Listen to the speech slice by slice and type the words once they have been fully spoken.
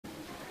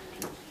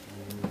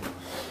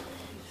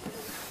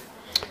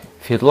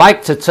If you'd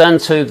like to turn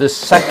to the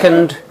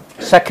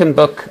second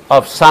book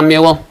of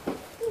Samuel.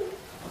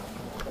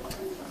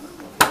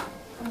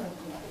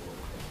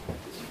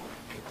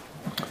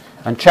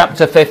 And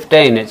chapter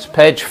 15, it's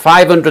page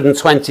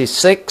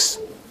 526.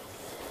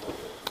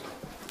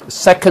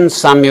 2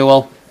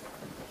 Samuel.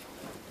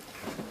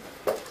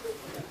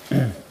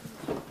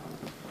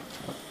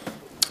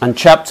 And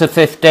chapter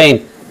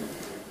 15.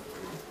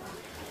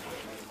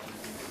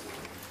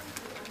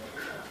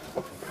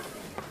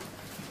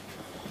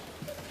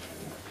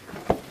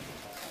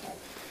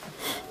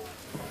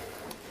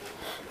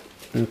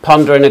 I'm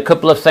pondering a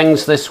couple of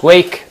things this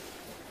week,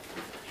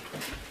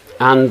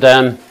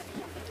 and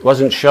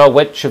wasn't sure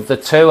which of the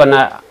two, and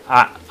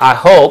I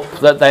hope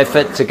that they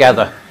fit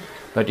together,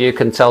 but you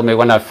can tell me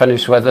when I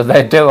finish whether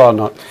they do or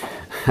not.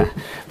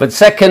 But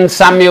 2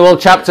 Samuel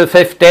chapter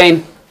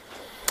 15,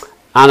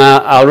 and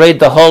I'll read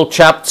the whole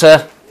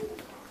chapter.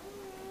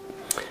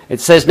 It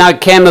says, "Now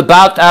it came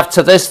about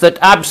after this that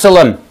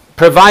Absolom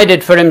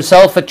provided for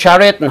himself a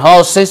chariot and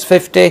horses,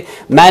 50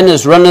 men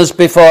as runners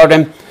before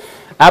him.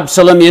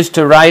 Absalom used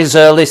to rise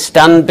early,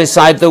 stand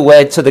beside the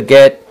way to the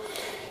gate.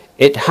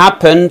 It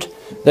happened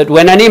that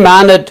when any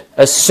man had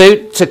a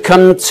suit to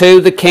come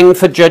to the king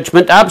for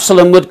judgment,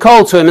 Absalom would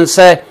call to him and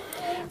say,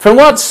 'From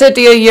what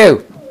city are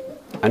you?'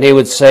 And he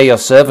would say, 'Your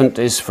servant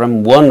is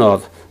from one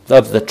of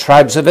the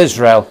tribes of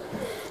Israel.'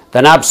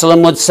 Then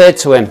Absalom would say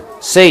to him,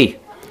 'See,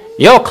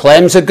 your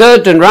claims are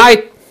good and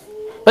right,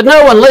 but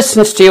no one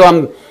listens to you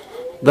on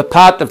the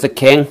part of the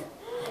king.'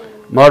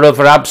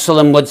 Moreover,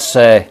 Absalom would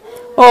say,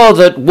 'Oh,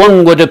 that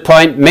one would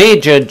appoint me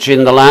judge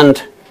in the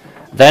land.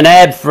 Then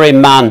every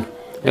man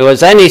who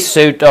has any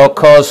suit or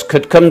cause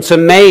could come to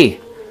me,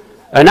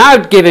 and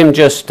I'd give him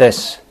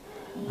justice.'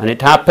 And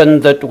it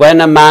happened that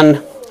when a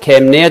man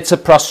came near to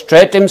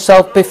prostrate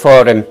himself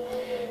before him,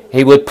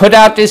 he would put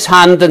out his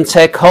hand and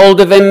take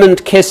hold of him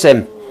and kiss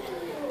him.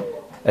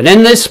 And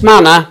in this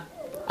manner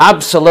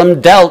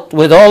Absalom dealt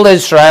with all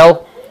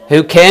Israel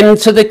who came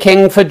to the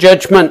king for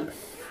judgment.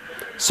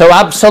 So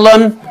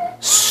Absalom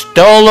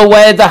stole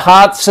away the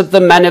hearts of the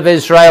men of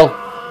Israel.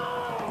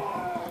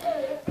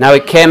 Now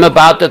it came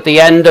about at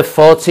the end of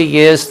 40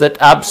 years that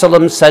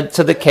Absalom said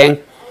to the king,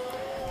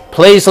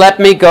 'Please let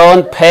me go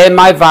and pay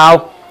my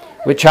vow,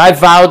 which I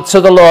vowed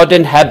to the Lord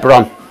in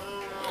Hebron.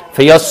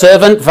 For your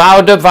servant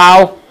vowed a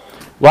vow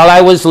while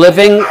I was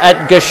living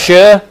at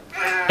Geshur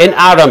in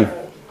Aram,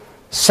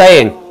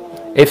 saying,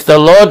 if the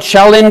Lord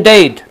shall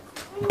indeed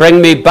bring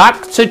me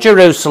back to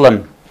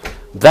Jerusalem,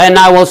 then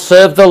I will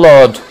serve the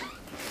Lord.'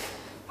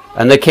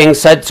 And the king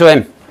said to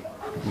him,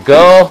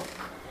 'Go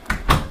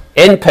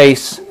in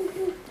peace.'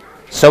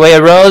 So he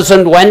arose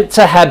and went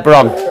to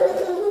Hebron.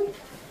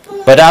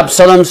 But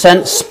Absalom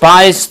sent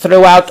spies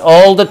throughout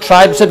all the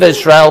tribes of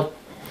Israel,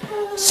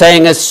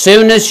 saying, 'As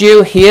soon as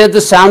you hear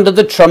the sound of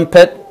the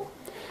trumpet,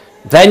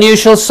 then you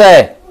shall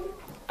say,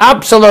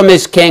 Absalom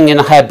is king in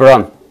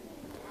Hebron.'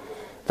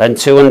 Then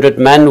 200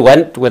 men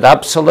went with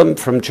Absalom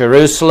from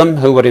Jerusalem,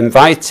 who were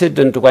invited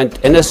and went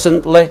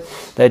innocently.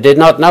 They did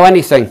not know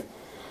anything.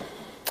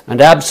 And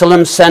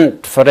Absalom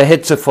sent for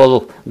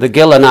Ahithophel the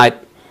Gilonite,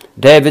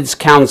 David's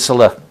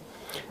counselor,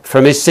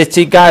 from his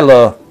city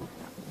Gilo,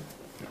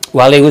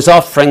 while he was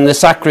offering the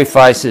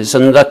sacrifices,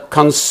 and the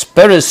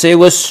conspiracy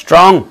was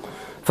strong,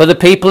 for the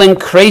people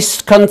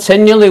increased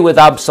continually with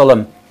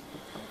Absalom.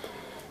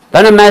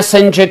 Then a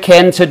messenger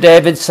came to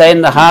David,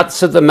 saying, 'The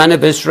hearts of the men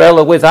of Israel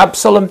are with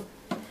Absalom.'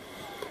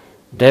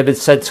 David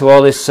said to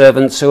all his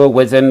servants who were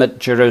with him at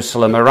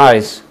Jerusalem,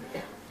 'Arise,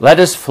 let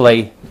us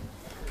flee,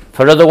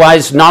 for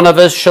otherwise none of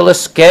us shall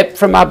escape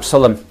from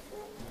Absalom.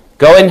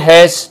 Go in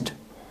haste,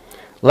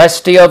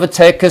 lest he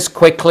overtake us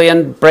quickly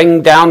and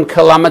bring down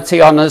calamity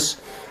on us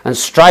and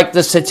strike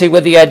the city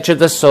with the edge of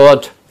the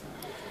sword.'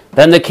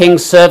 Then the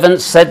king's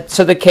servants said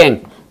to the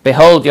king,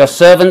 'Behold, your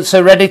servants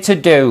are ready to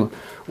do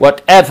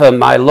whatever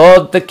my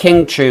lord the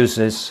king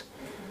chooses.'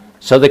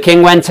 So the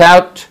king went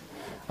out,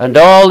 and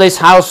all his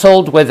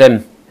household with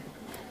him.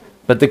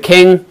 But the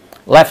king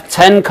left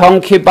 10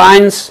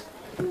 concubines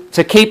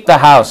to keep the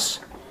house.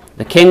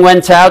 The king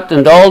went out,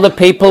 and all the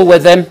people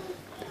with him,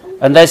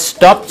 and they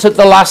stopped at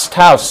the last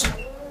house.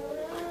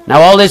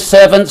 Now all his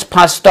servants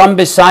passed on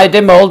beside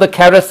him, all the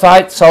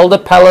Kerethites, all the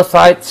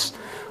Pelethites,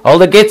 all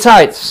the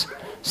Gittites.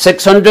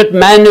 600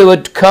 men who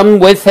had come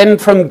with him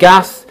from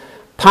Gath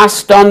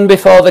passed on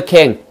before the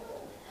king.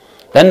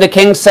 Then the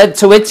king said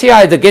to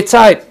Ittai the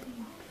Gittite,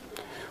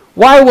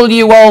 'Why will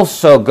you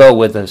also go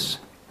with us?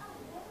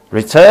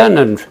 Return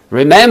and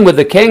remain with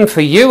the king,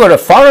 for you are a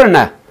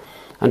foreigner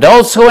and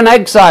also an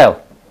exile.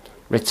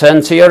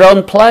 Return to your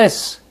own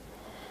place.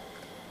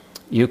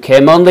 You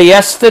came only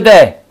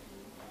yesterday.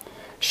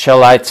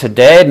 Shall I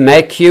today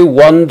make you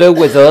wander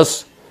with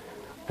us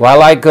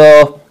while I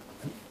go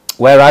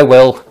where I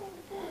will?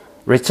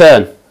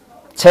 Return,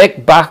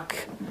 take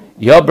back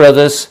your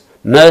brothers,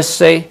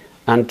 mercy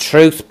and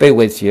truth be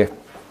with you.'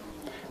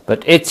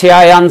 But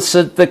Ittai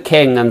answered the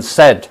king and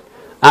said,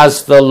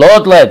 'As the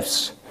Lord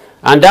lives,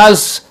 and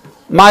as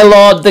my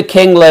lord the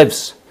king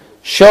lives,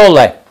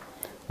 surely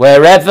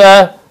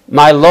wherever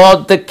my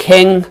lord the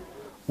king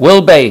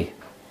will be,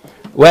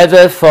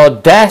 whether for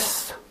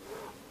death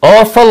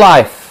or for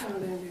life.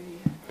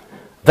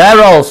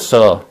 There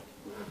also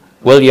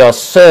will your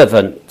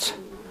servant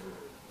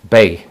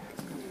be.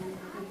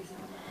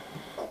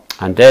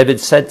 And David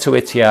said to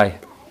Ittai,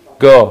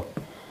 go,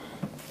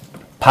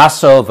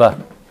 pass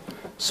over.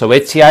 So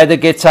Ittai the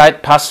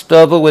Gittite passed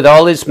over with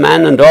all his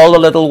men and all the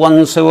little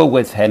ones who were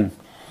with him,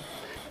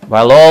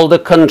 while all the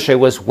country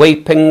was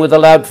weeping with a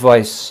loud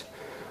voice.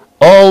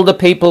 All the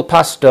people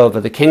passed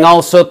over. The king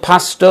also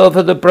passed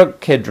over the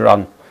brook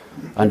Kidron,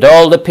 and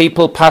all the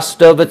people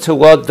passed over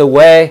toward the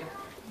way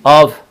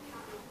of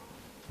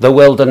the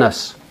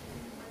wilderness.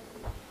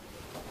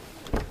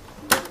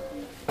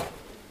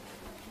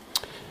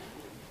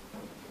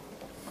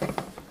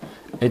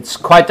 It's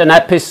quite an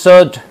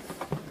episode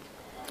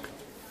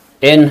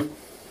in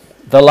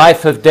the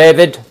life of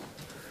David,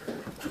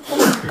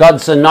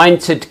 God's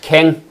anointed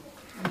king,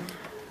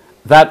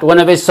 that one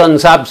of his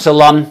sons,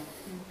 Absolom,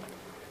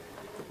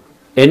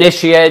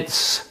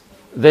 initiates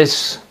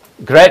this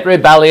great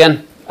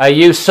rebellion, a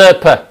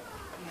usurper,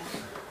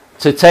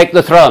 to take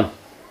the throne.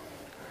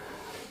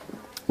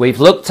 We've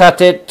looked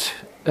at it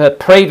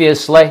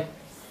previously.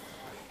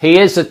 He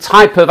is a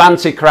type of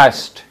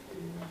Antichrist,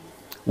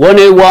 one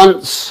who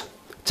wants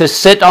to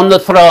sit on the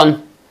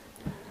throne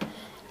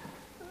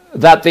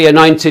that the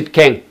anointed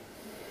king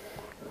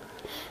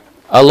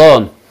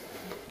alone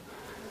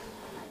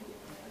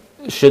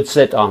should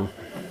sit on.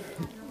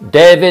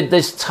 David,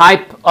 this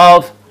type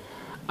of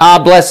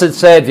our blessed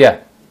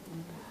Saviour,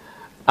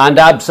 and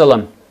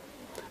Absolom,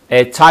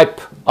 a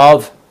type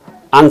of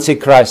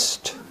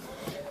Antichrist.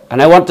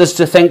 And I want us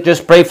to think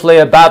just briefly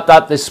about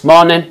that this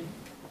morning,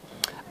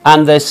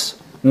 and this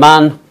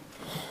man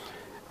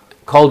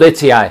called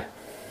Ittai.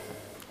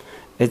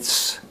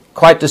 It's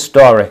quite a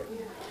story.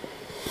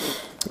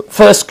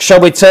 First, shall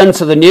we turn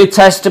to the New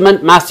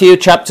Testament, Matthew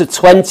chapter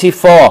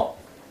 24.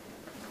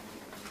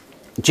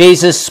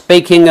 Jesus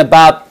speaking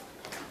about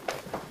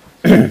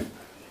the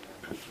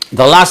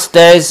last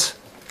days.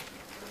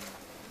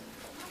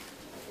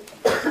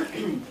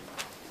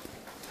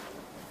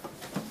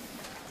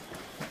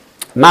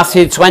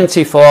 Matthew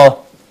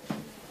 24.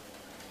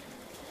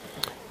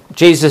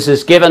 Jesus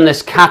has given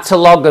this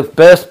catalogue of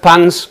birth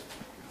pangs.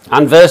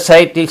 And verse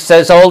 8, he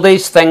says, all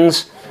these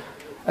things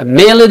are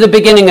merely the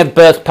beginning of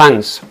birth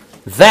pangs.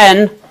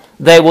 Then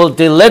they will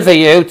deliver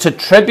you to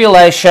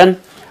tribulation,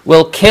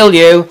 will kill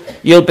you.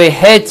 You'll be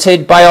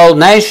hated by all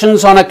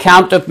nations on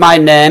account of my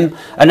name.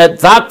 And at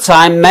that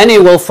time many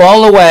will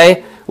fall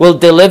away, will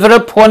deliver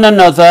up one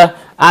another,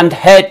 and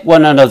hate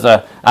one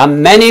another.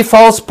 And many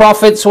false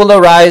prophets will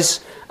arise,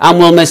 and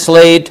will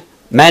mislead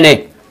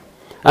many.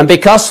 And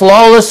because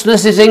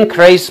lawlessness is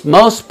increased,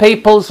 most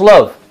people's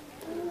love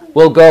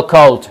will go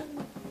cold.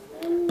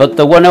 But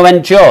the one who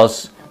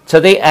endures to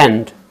the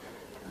end,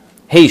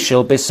 he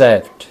shall be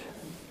saved.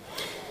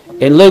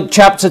 In Luke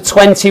chapter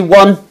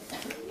 21,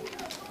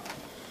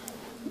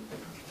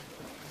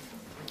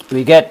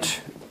 we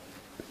get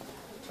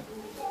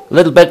a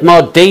little bit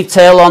more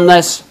detail on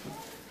this.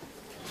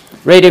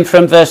 Reading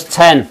from verse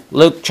 10,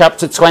 Luke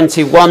chapter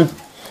 21,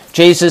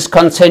 Jesus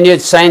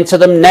continued saying to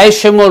them,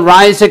 nation will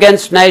rise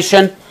against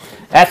nation,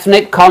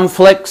 ethnic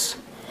conflicts,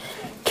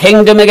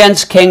 kingdom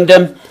against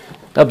kingdom.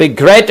 There'll be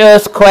great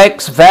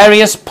earthquakes,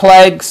 various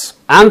plagues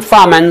and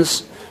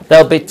famines.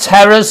 There'll be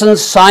terrors and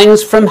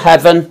signs from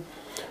heaven.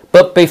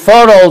 But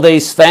before all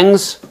these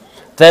things,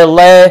 they'll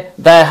lay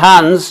their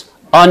hands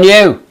on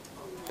you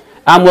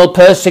and will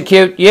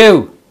persecute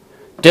you,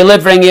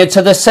 delivering you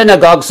to the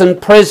synagogues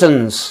and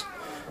prisons,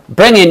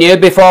 bringing you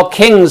before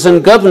kings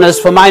and governors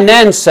for my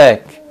name's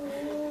sake.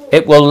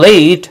 It will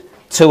lead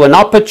to an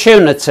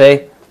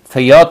opportunity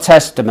for your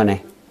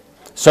testimony.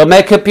 So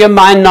make up your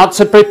mind not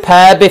to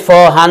prepare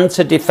beforehand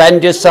to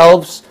defend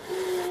yourselves,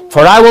 for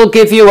I will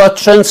give you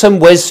utterance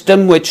and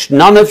wisdom which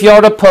none of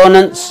your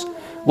opponents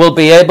will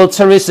be able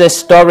to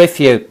resist or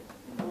refute.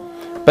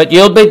 But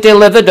you'll be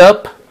delivered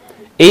up,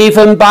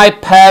 even by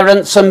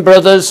parents and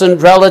brothers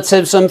and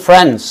relatives and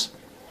friends.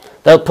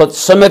 They'll put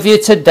some of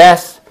you to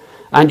death,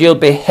 and you'll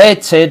be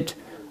hated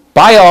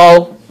by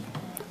all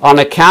on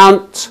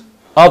account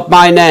of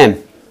my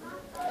name.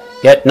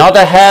 Yet not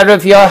a hair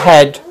of your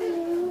head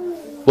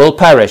will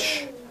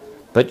perish,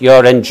 but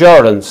your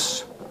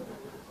endurance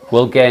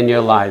will gain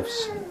your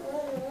lives.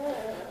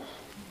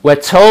 We're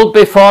told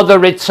before the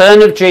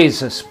return of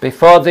Jesus,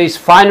 before these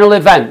final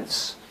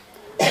events,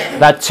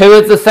 that two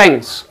of the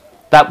things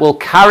that will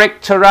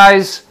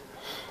characterize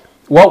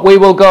what we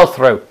will go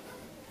through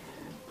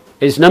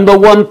is, number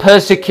one,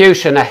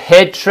 persecution, a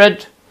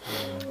hatred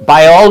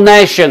by all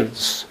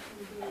nations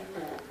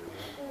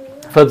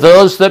for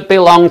those that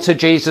belong to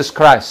Jesus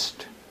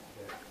Christ.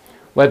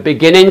 We're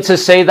beginning to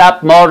see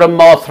that more and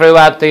more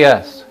throughout the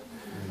earth,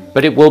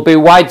 but it will be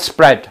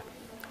widespread.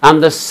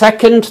 And the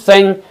second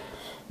thing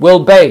will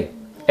be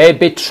a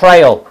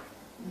betrayal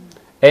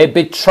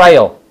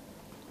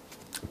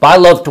by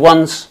loved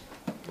ones,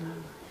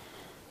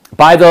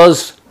 by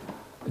those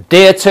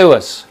dear to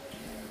us.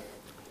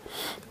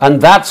 And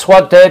that's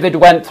what David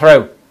went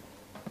through.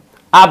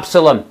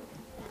 Absolom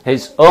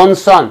his own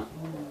son,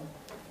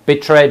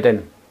 betrayed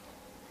him.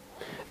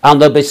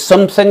 And there'll be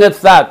something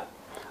of that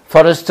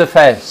for us to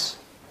face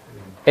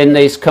in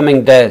these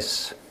coming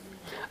days.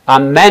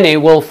 And many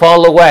will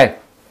fall away.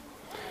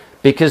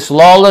 Because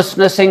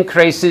lawlessness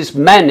increases,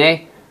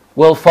 many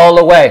will fall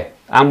away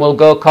and will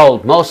go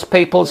cold. Most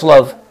people's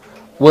love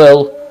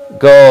will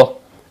go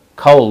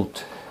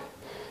cold.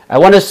 I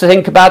want us to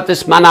think about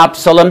this man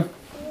Absolom,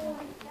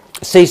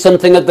 see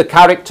something of the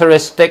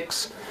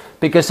characteristics,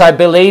 because I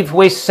believe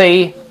we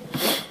see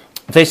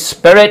the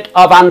spirit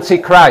of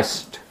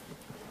Antichrist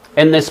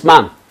in this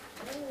man.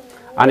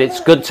 And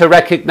it's good to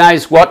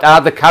recognize what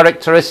are the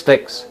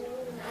characteristics.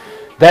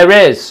 There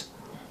is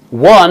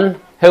one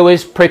who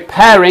is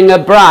preparing a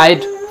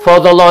bride for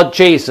the Lord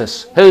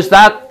Jesus. Who's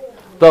that?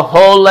 The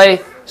Holy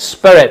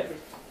Spirit.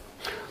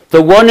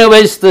 The one who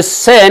is the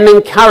same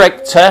in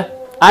character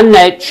and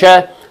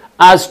nature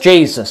as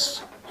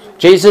Jesus.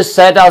 Jesus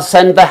said, I'll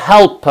send the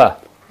helper.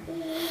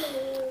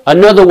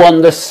 Another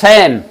one, the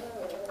same.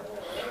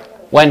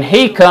 When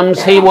he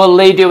comes, he will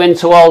lead you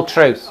into all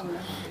truth.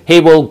 He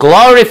will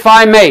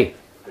glorify me.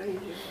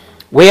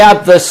 We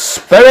have the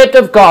Spirit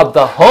of God,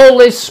 the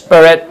Holy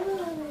Spirit,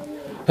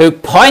 who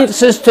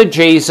points us to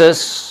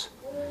Jesus,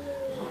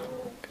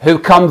 who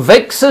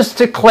convicts us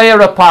to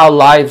clear up our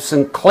lives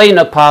and clean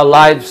up our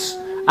lives,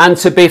 and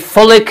to be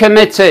fully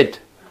committed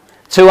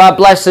to our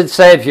blessed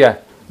Saviour,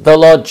 the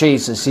Lord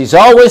Jesus. He's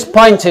always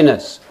pointing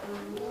us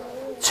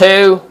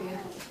to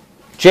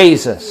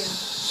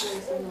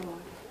Jesus.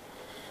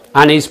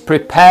 And he's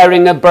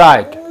preparing a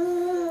bride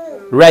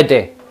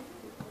ready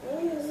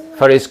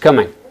for his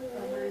coming.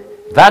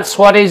 That's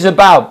what he's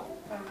about.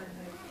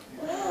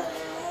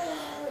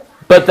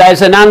 But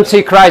there's an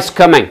Antichrist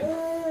coming.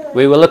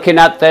 We were looking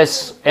at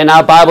this in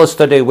our Bible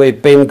study.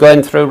 We've been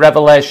going through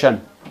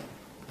Revelation.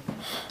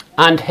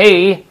 And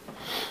he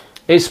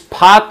is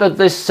part of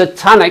this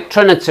satanic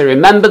trinity.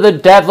 Remember, the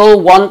devil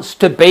wants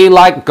to be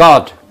like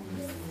God.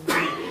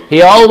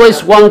 He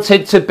always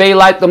wanted to be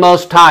like the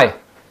Most High.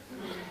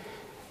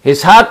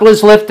 His heart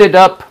was lifted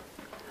up.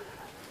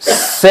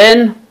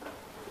 Sin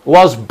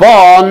was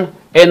born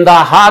in the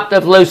heart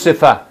of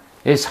Lucifer.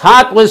 His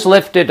heart was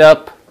lifted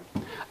up,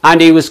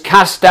 and he was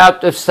cast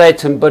out of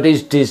Satan, but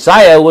his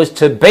desire was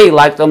to be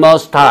like the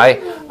Most High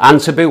and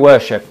to be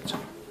worshipped.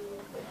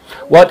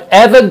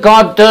 Whatever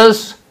God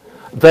does,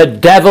 the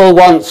devil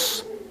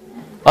wants.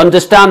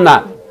 Understand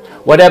that.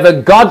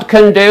 Whatever God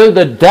can do,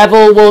 the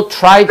devil will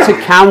try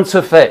to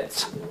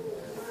counterfeit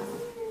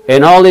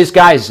in all his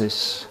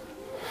guises.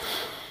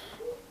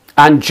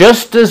 And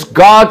just as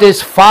God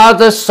is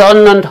Father,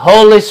 Son, and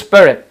Holy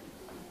Spirit,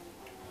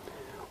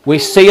 we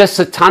see a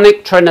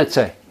satanic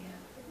trinity.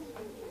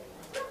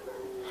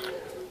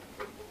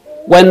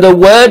 When the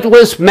Word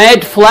was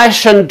made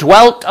flesh and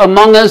dwelt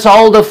among us,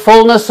 all the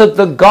fullness of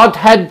the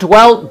Godhead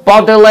dwelt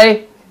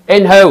bodily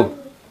in who?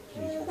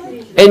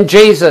 In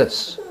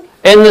Jesus,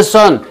 in the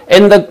Son,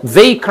 in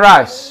the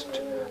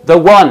Christ, the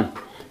one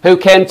who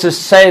came to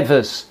save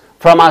us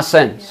from our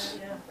sins.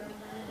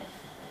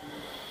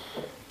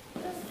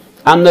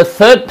 And the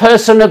third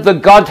person of the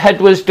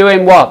Godhead was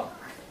doing what?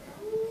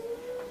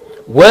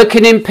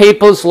 Working in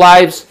people's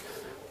lives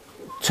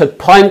to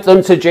point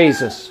them to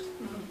Jesus.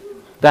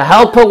 The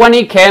helper, when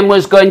he came,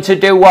 was going to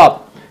do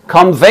what?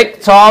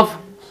 Convict of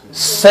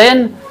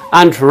sin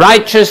and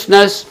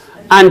righteousness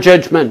and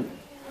judgment.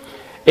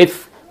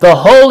 If the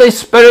Holy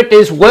Spirit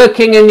is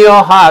working in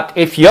your heart,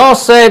 if you're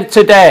saved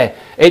today,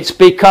 it's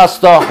because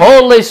the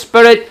Holy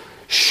Spirit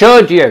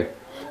showed you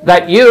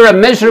that you're a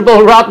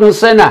miserable, rotten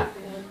sinner.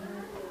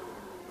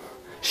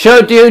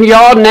 Showed you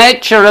your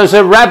nature as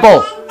a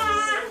rebel.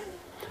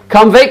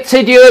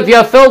 Convicted you of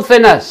your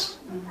filthiness.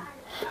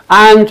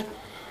 And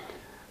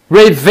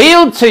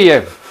revealed to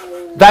you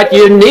that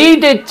you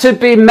needed to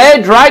be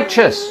made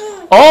righteous,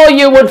 or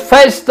you would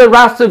face the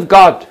wrath of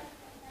God.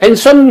 In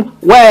some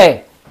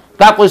way,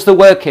 that was the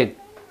working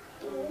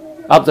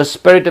of the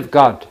Spirit of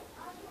God.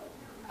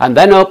 And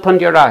then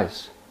opened your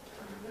eyes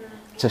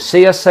to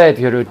see a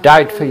Saviour who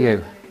died for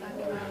you,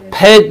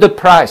 paid the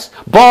price,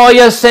 bore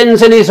your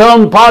sins in his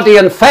own body,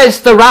 and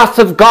faced the wrath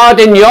of God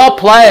in your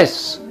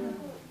place.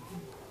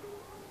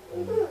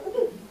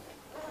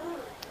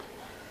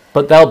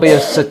 But there'll be a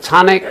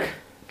satanic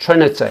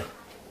trinity.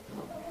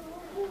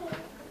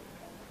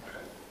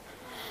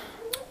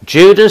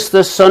 Judas,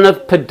 the son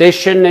of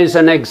perdition, is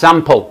an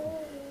example.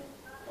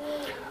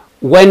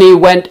 When he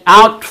went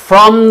out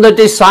from the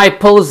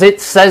disciples, it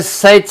says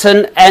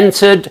Satan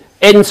entered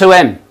into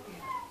him.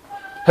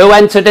 Who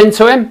entered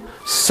into him?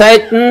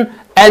 Satan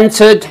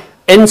entered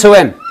into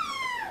him.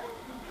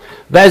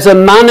 There's a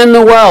man in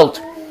the world.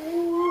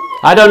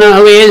 I don't know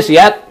who he is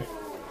yet,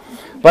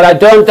 but I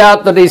don't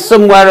doubt that he's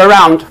somewhere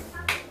around,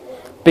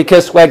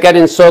 because we're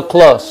getting so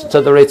close to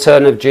the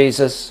return of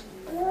Jesus.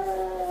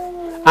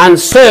 And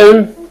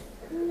soon,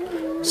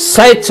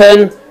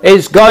 Satan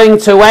is going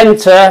to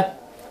enter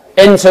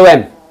into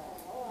him.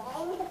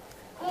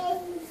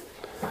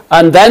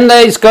 And then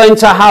he's going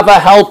to have a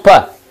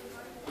helper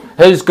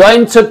who's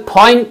going to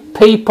point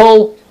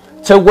people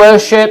to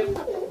worship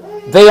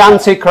the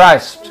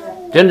Antichrist. Do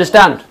you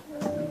understand?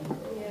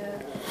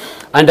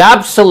 And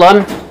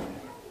Absalom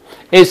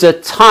is a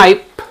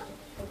type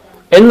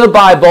in the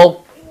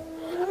Bible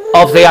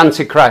of the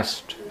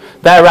Antichrist.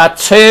 There are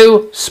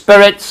two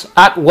spirits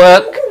at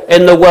work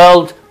in the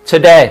world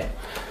today.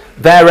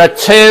 There are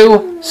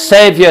two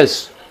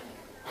saviors.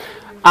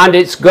 And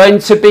it's going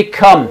to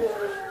become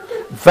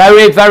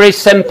very, very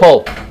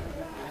simple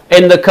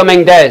in the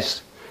coming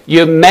days.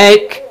 You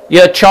make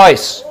your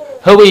choice.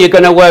 Who are you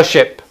going to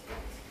worship?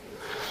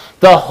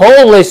 The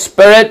Holy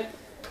Spirit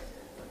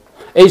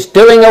is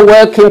doing a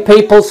work in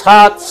people's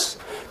hearts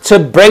to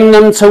bring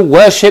them to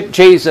worship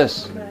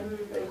Jesus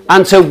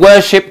and to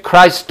worship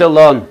Christ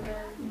alone.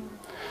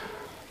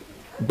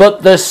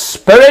 But the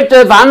spirit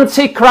of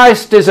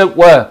Antichrist is at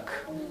work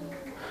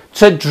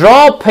to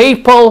draw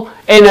people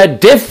in a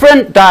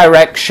different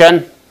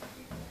direction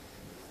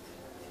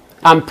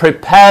and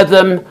prepare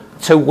them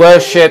to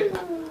worship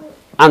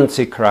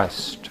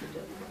Antichrist.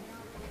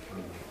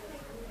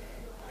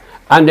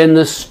 And in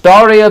the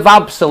story of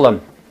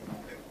Absalom,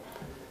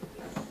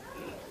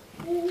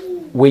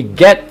 we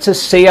get to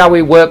see how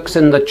he works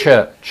in the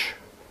church.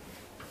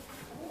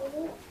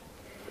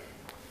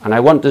 And I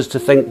want us to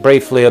think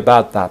briefly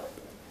about that.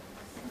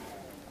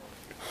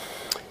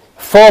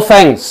 4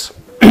 things.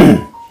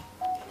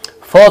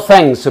 4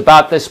 things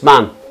about this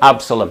man,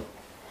 Absalom,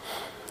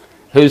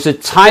 who's a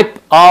type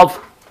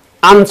of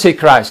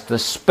Antichrist, the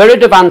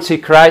spirit of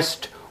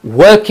Antichrist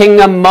working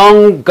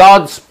among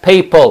God's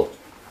people.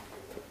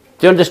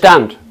 Do you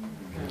understand?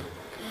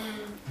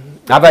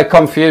 Have I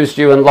confused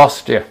you and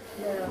lost you?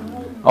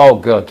 Oh,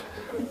 good.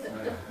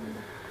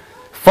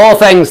 4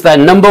 things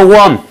then. Number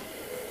 1,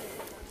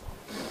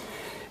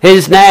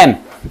 his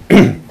name.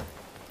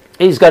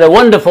 He's got a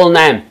wonderful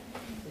name.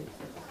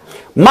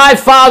 My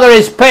father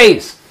is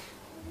peace.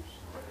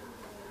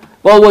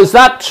 Well, was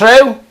that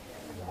true?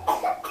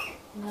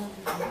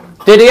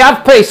 Did he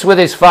have peace with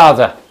his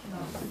father?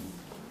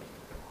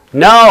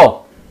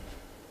 No.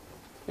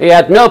 He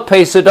had no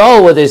peace at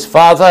all with his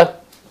father.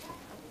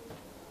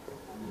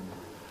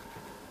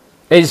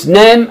 His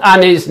name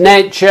and his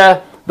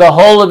nature, the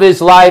whole of his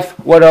life,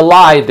 were a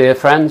lie, dear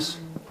friends.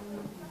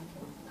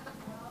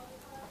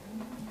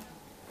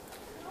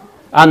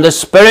 And the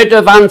spirit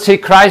of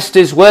Antichrist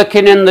is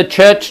working in the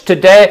church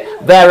today.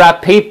 There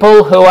are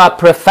people who are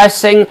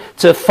professing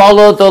to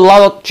follow the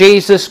Lord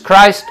Jesus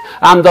Christ,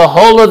 and the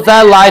whole of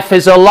their life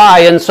is a lie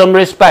in some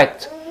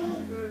respect.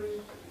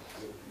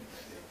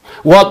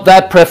 What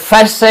they're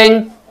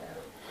professing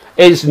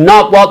is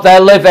not what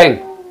they're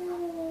living.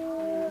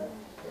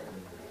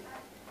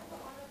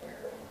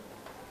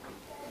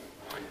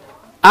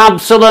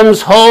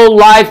 Absalom's whole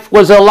life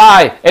was a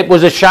lie. It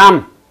was a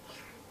sham.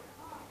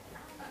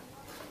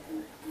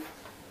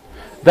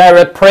 There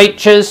are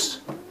preachers,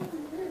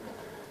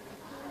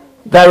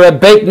 there are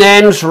big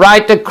names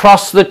right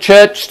across the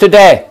church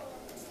today.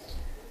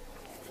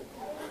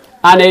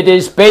 And it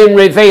is being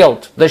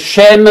revealed. The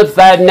shame of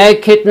their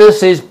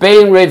nakedness is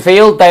being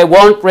revealed. They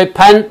won't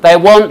repent, they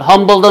won't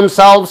humble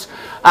themselves.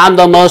 And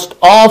the most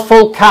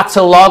awful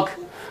catalogue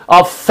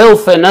of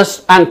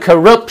filthiness and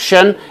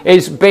corruption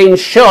is being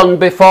shown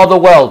before the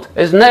world,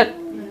 isn't it?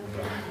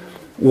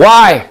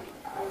 Why?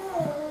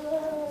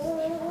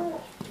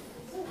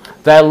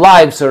 Their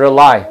lives are a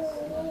lie.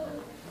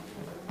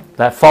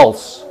 They're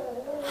false.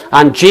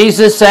 And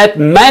Jesus said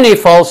many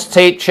false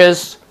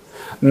teachers,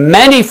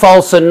 many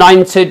false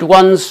anointed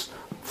ones,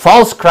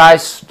 false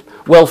Christ,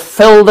 will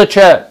fill the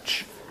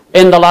church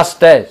in the last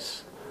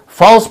days.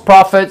 False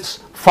prophets,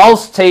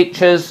 false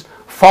teachers,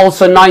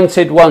 false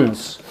anointed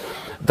ones.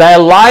 Their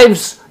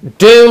lives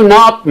do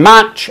not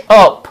match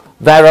up.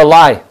 They're a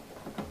lie.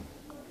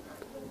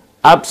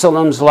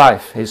 Absalom's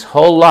life, his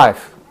whole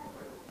life,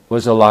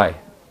 was a lie.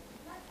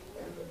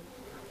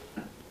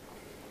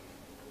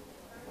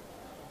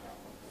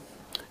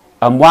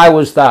 And why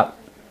was that?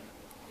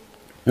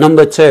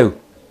 Number 2,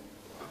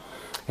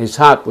 his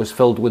heart was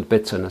filled with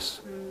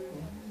bitterness.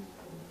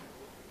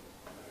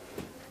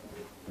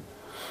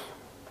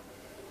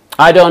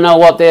 I don't know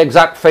what the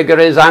exact figure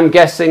is. I'm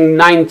guessing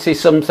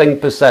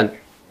 90-something%.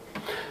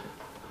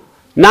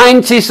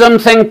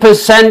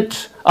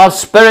 90-something% of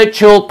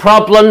spiritual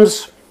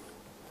problems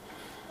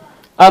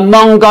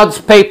among God's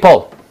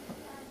people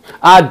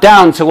are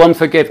down to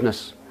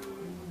unforgiveness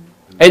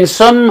in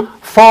some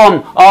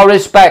form or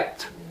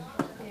respect.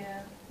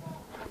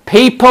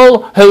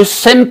 People who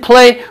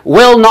simply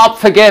will not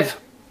forgive.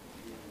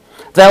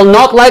 They'll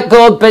not let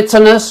go of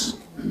bitterness.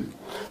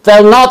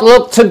 They'll not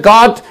look to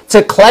God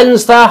to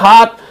cleanse their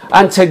heart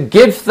and to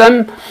give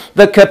them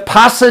the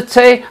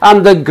capacity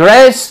and the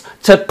grace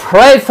to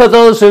pray for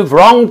those who've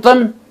wronged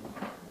them.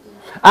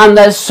 And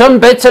there's some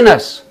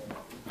bitterness.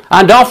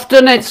 And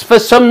often it's for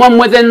someone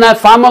within their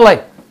family.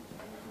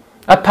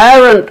 A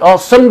parent or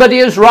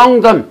somebody who's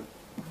wronged them.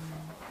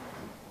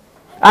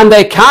 And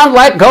they can't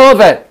let go of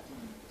it.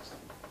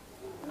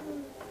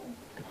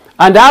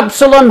 And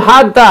Absalom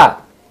had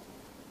that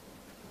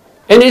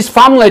in his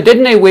family,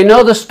 didn't he? We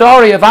know the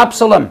story of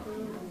Absalom.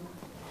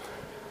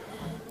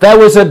 There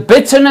was a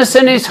bitterness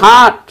in his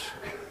heart.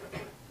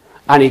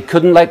 And he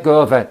couldn't let go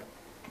of it.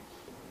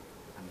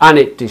 And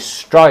it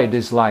destroyed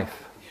his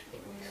life.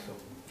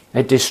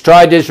 It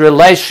destroyed his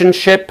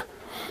relationship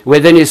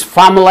within his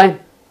family.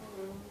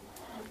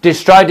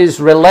 Destroyed his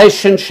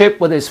relationship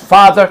with his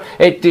father.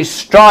 It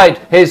destroyed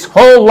his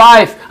whole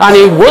life. And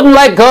he wouldn't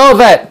let go of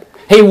it.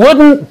 He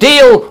wouldn't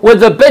deal with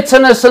the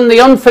bitterness and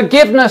the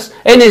unforgiveness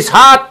in his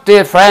heart,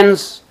 dear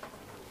friends.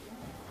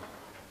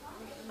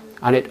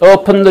 And it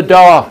opened the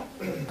door.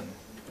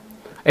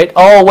 It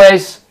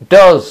always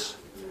does.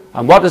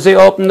 And what does it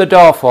open the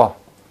door for?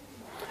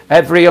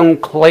 Every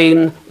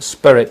unclean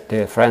spirit,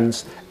 dear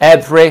friends.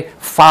 Every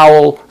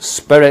foul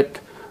spirit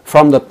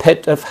from the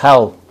pit of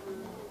hell.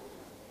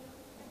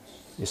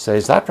 You say,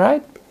 is that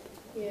right?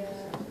 Yeah.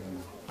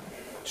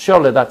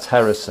 Surely that's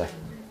heresy.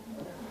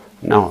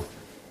 No.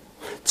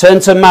 Turn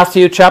to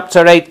Matthew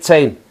chapter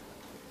 18.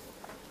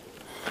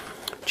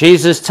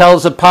 Jesus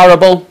tells a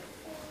parable.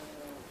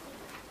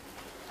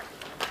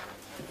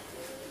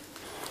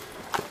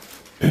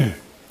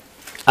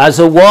 As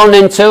a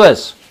warning to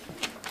us.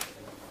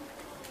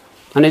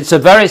 And it's a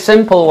very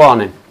simple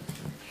warning.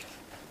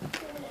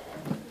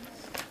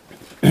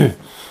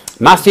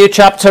 Matthew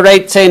chapter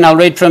 18, I'll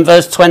read from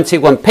verse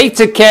 21.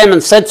 Peter came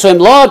and said to him,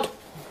 Lord,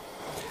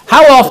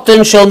 how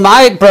often shall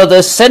my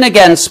brother sin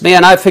against me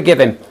and I forgive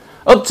him?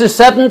 Up to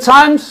 7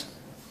 times?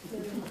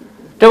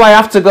 Do I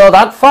have to go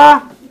that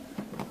far?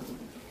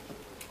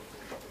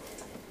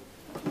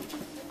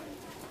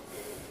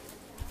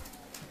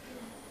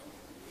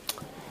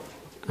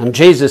 And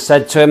Jesus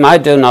said to him, I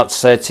do not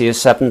say to you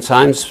 7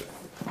 times,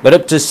 but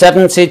up to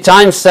 70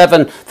 times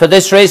 7. For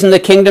this reason the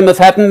kingdom of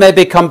heaven may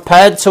be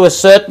compared to a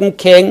certain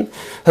king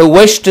who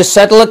wished to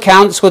settle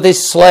accounts with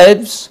his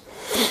slaves.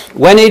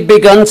 When he'd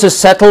begun to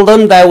settle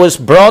them, there was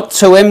brought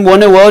to him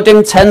one who owed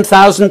him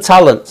 10,000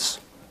 talents.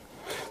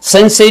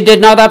 Since he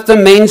did not have the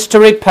means to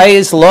repay,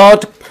 his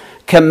lord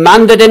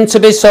commanded him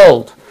to be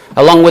sold,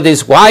 along with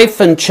his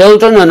wife and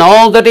children and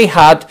all that he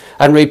had,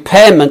 and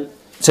repayment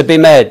to be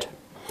made.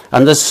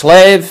 And the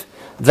slave,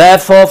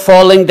 therefore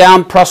falling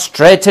down,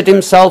 prostrated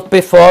himself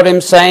before him,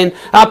 saying,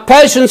 have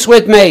patience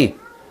with me,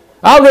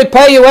 I'll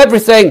repay you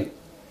everything.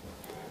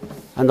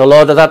 And the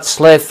lord of that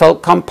slave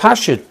felt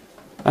compassion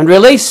and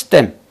released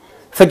him,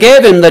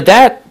 forgave him the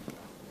debt.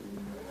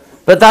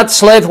 But that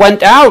slave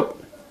went out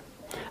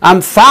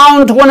and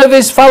found one of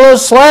his fellow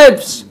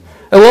slaves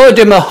who owed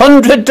him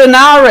 100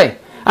 denarii.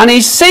 And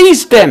he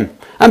seized him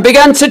and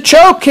began to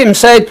choke him,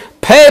 saying,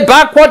 pay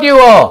back what you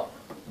owe.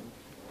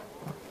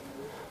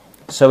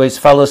 So his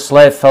fellow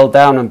slave fell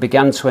down and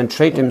began to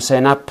entreat him,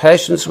 saying, have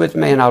patience with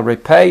me and I'll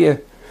repay you.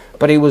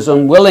 But he was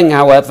unwilling,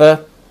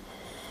 however,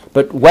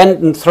 but went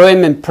and threw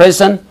him in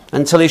prison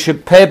until he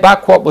should pay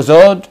back what was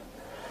owed.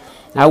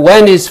 Now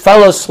when his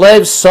fellow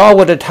slaves saw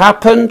what had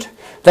happened,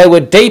 they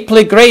were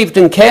deeply grieved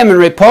and came and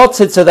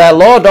reported to their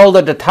lord all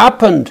that had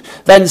happened.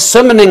 Then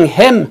summoning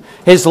him,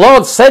 his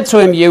lord said to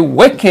him, you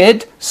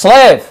wicked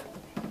slave.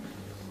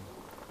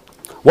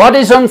 What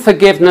is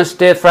unforgiveness,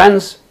 dear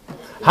friends?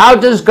 How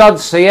does God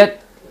see it?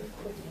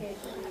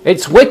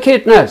 It's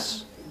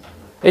wickedness.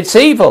 It's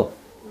evil.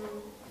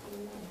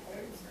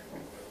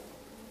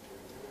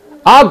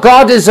 Our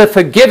God is a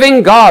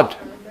forgiving God.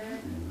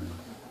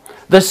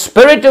 The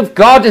Spirit of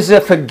God is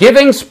a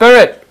forgiving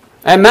Spirit.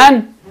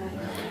 Amen?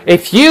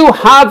 If you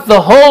have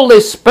the Holy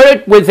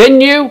Spirit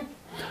within you,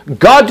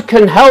 God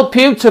can help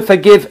you to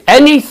forgive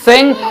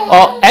anything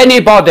or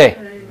anybody.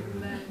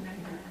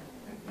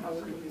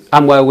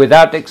 And we're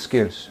without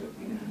excuse.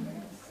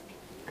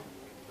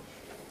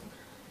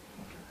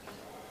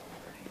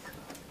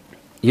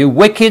 You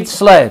wicked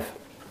slave,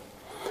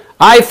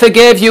 I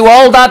forgave you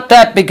all that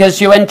debt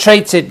because you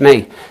entreated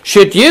me.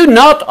 Should you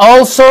not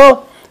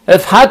also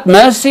have had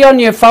mercy on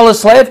your fellow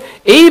slave,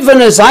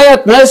 even as I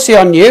had mercy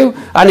on you?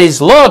 And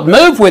his lord,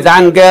 moved with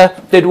anger,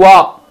 did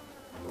what?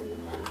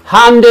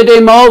 Handed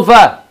him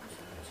over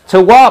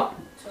to what?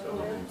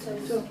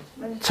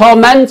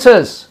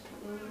 Tormentors.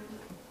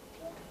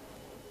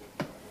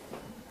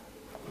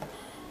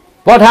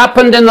 What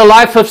happened in the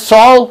life of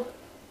Saul?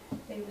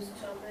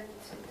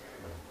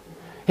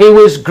 He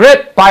was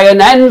gripped by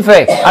an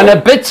envy and a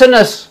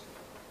bitterness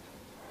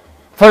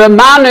for a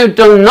man who'd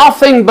done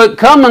nothing but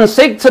come and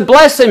seek to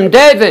bless him,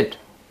 David.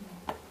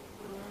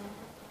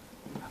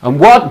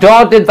 And what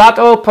door did that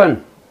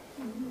open?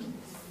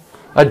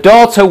 A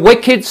door to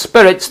wicked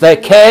spirits. They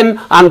came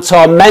and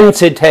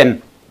tormented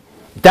him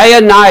day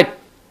and night.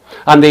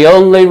 And the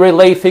only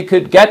relief he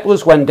could get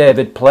was when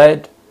David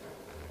played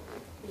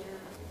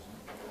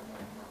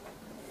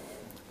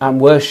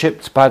and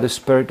worshipped by the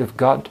Spirit of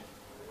God.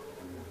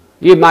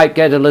 You might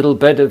get a little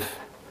bit of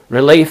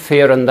relief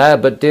here and there,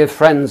 but dear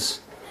friends,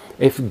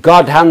 if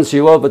God hands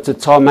you over to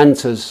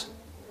tormentors,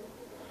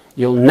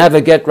 you'll never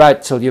get right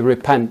till you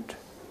repent.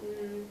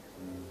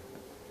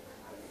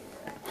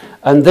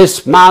 And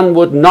this man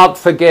would not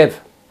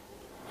forgive.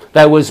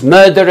 There was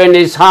murder in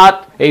his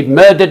heart. He'd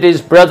murdered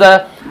his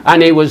brother,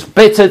 and he was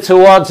bitter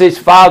towards his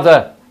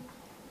father.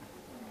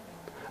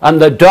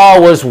 And the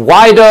door was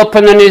wide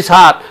open in his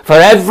heart for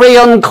every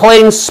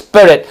unclean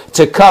spirit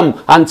to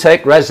come and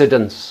take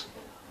residence.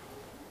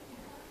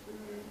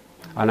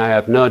 And I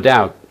have no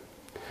doubt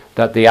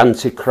that the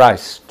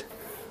Antichrist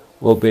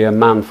will be a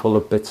man full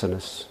of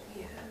bitterness,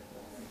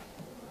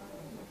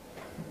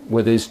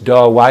 with his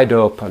door wide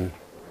open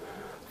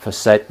for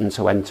Satan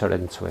to enter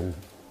into him.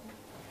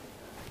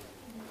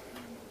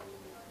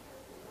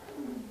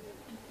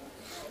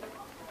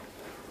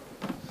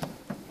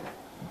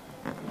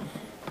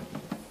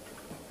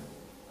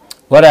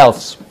 What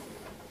else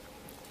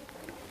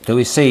do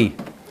we see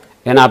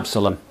in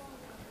Absolom?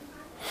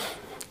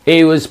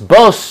 He was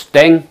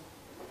boasting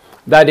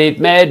that he'd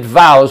made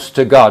vows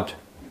to God.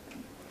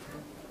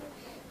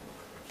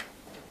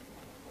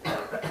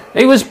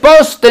 He was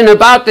boasting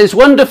about his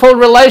wonderful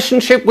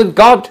relationship with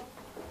God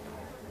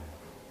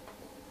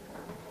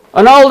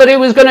and all that he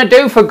was going to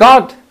do for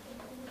God.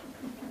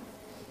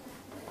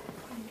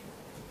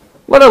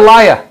 What a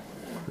liar.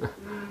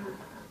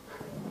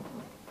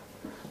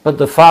 But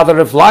the father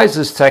of lies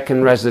has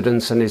taken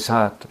residence in his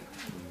heart.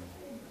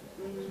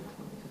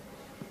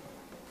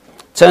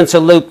 Turn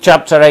to Luke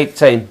chapter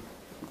 18.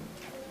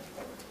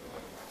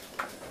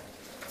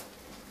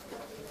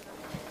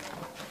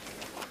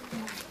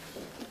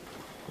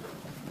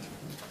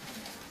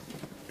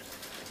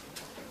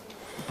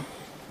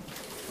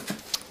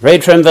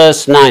 Read from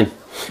verse 9.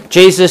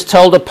 Jesus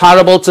told a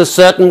parable to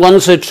certain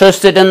ones who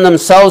trusted in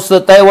themselves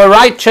that they were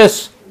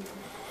righteous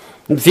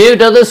and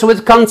viewed others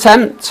with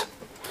contempt.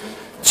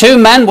 2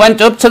 men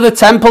went up to the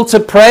temple to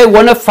pray,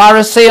 one a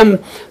Pharisee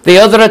and the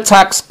other a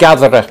tax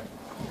gatherer.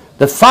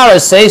 The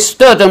Pharisee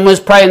stood and was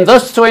praying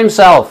thus to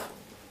himself: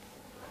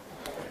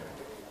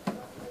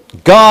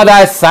 God,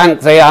 I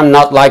thank thee I'm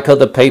not like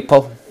other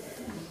people,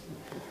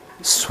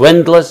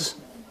 swindlers,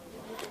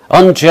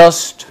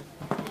 unjust,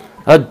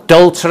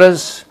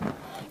 adulterers,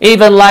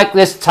 even like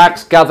this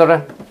tax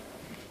gatherer.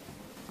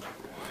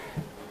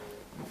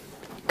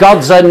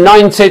 God's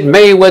anointed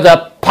me with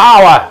a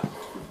power.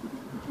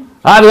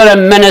 I've got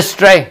a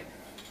ministry,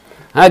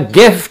 a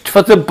gift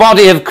for the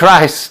body of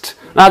Christ.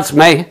 That's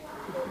me.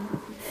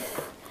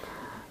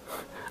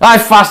 I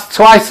fast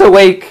twice a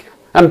week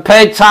and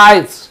pay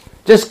tithes.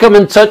 Just come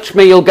and touch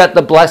me, you'll get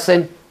the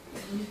blessing.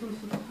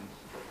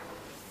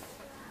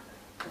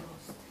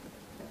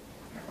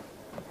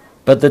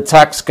 But the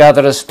tax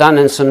gatherer,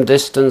 standing some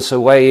distance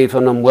away,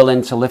 even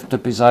unwilling to lift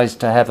up his eyes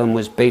to heaven,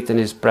 was beating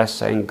his breast,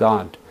 saying,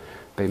 God,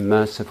 be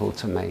merciful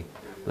to me,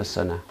 the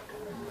sinner.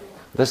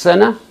 The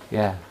sinner?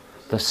 Yeah.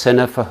 The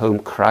sinner for whom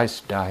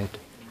Christ died.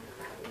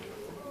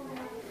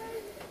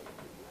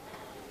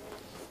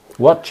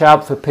 Watch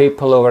out for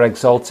people who are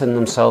exalting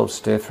themselves,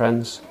 dear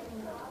friends,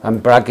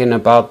 and bragging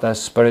about their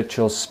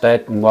spiritual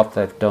state and what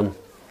they've done.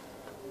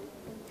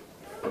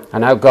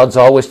 And how God's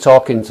always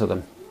talking to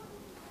them.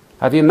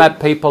 Have you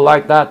met people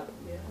like that?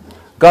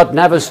 God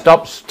never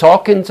stops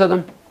talking to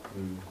them.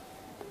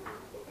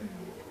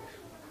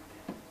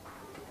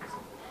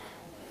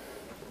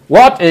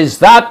 What is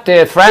that,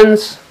 dear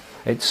friends?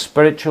 It's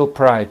spiritual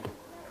pride.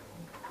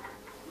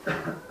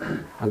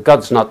 And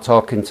God's not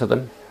talking to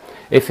them.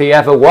 If he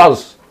ever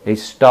was, he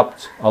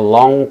stopped a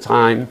long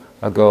time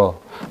ago.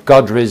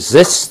 God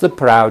resists the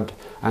proud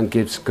and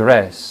gives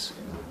grace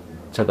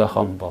to the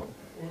humble.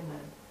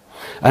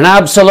 And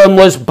Absolom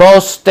was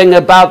boasting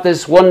about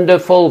this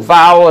wonderful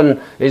vow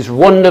and his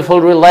wonderful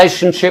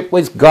relationship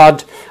with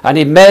God. And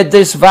he made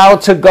this vow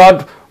to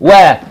God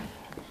where?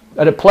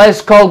 At a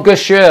place called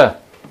Geshur.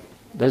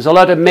 There's a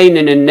lot of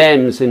meaning in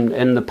names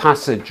in the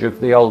passage of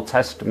the Old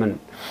Testament.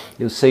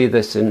 You'll see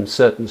this in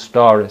certain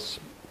stories.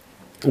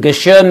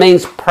 Geshur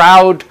means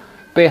proud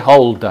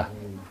beholder.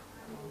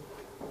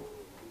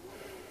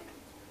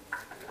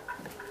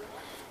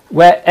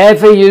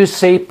 Wherever you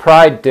see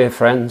pride, dear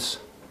friends,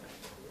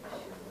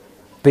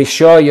 be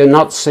sure you're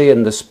not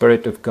seeing the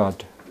Spirit of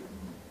God.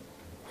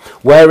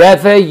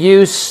 Wherever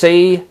you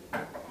see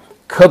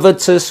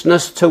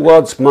covetousness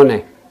towards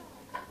money,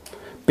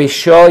 be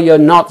sure you're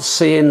not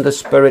seeing the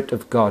Spirit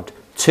of God.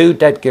 2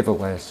 dead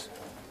giveaways.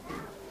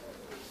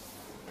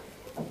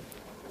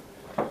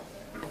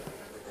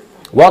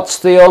 What's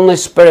the only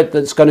spirit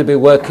that's going to be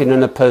working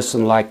in a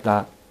person like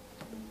that?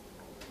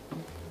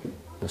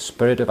 The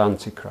spirit of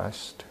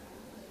Antichrist.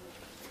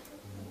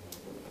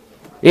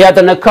 He had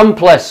an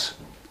accomplice.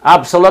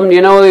 Absolom,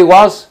 you know who he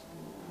was?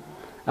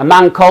 A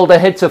man called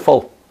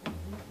Ahithophel.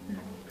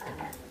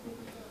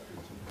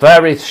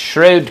 Very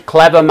shrewd,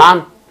 clever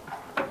man.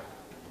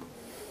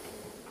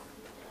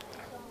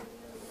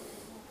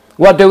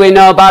 What do we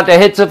know about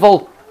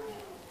Ahithophel?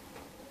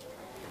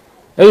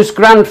 Whose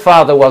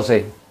grandfather was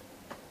he?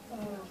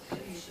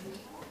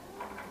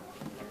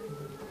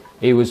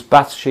 He was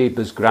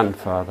Bathsheba's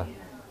grandfather.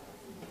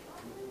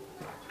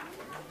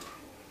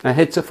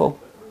 Ahithophel.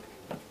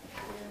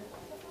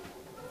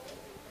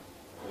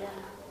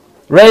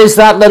 Raised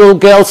that little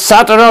girl,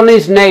 sat her on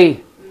his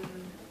knee,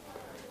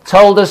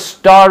 told her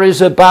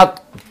stories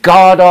about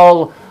God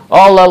all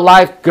her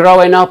life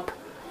growing up,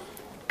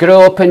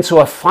 grew up into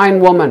a fine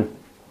woman,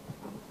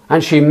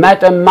 and she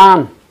met a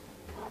man.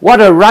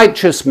 What a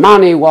righteous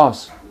man he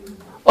was,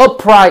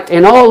 upright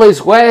in all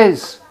his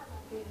ways.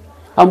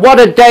 And what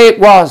a day it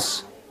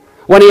was.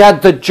 when he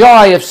had the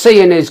joy of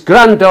seeing his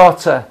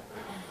granddaughter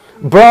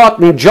brought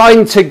and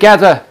joined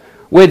together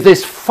with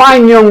this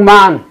fine young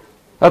man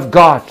of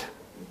God.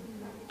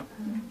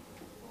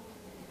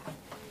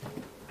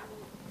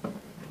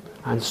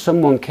 And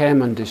someone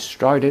came and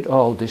destroyed it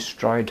all,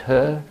 destroyed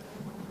her,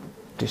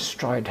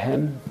 destroyed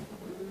him.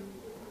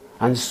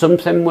 And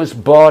something was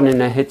born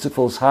in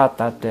Ahithophel's heart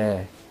that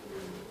day.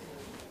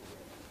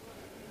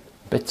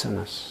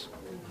 Bitterness.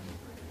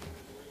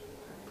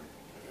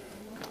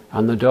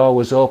 And the door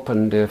was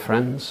open, dear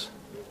friends,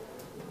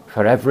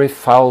 for every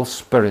foul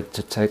spirit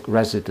to take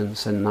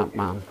residence in that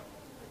man.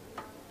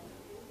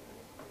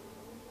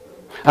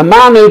 A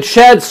man who'd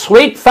shared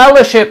sweet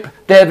fellowship,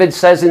 David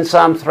says in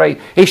Psalm 3.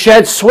 He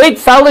shared sweet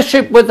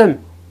fellowship with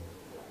him.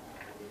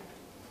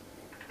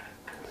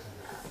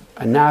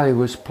 And now he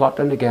was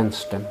plotting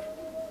against him.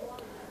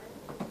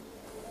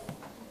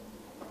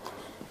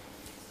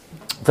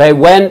 They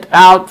went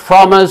out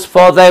from us,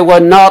 for they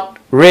were not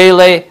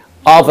really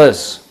of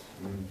us.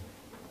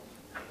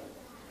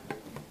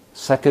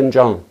 2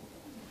 John.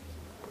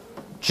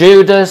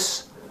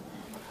 Judas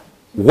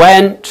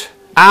went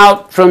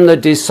out from the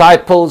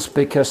disciples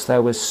because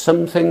there was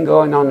something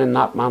going on in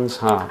that man's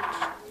heart.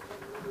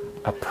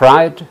 A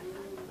pride,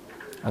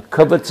 a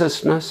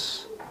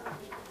covetousness,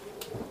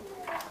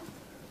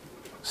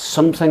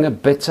 something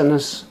of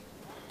bitterness.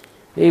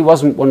 He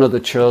wasn't one of the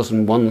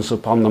chosen ones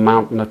upon the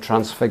mountain of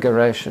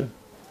transfiguration.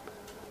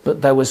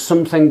 But there was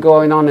something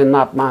going on in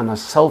that man, a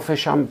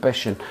selfish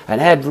ambition,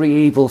 and every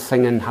evil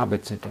thing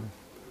inhabited him.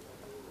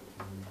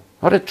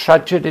 What a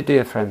tragedy,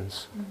 dear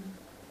friends.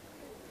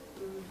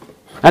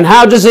 And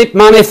how does it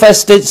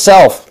manifest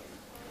itself?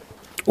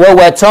 Well,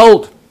 we're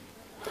told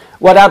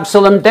what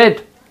Absolom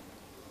did.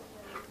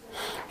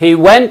 He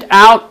went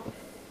out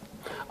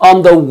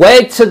on the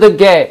way to the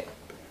gate.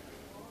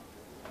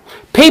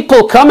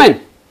 People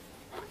coming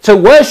to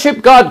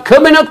worship God,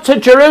 coming up to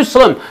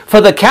Jerusalem for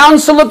the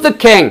council of the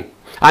king,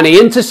 and he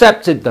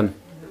intercepted them.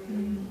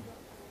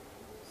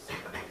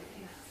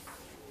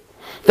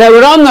 They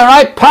were on the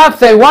right path.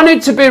 They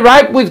wanted to be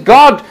right with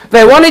God.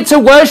 They wanted to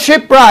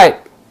worship right.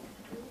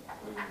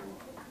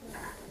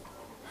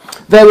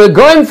 They were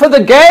going for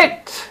the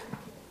gate,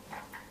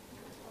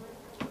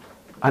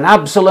 and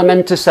Absolom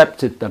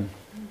intercepted them.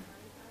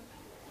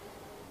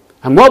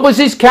 And what was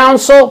his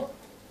counsel?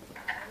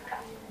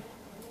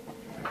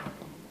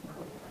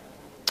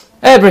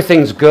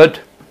 Everything's good.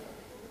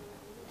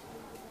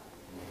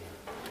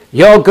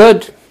 You're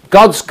good.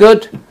 God's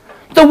good.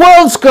 The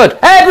world's good.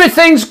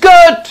 Everything's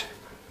good.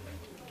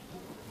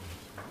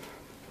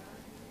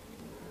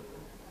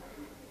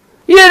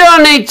 You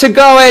don't need to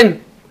go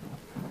in.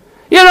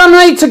 You don't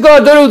need to go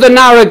through the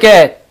narrow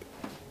gate.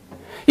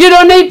 You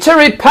don't need to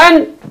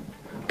repent.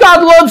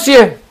 God loves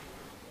you.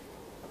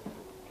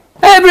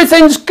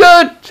 Everything's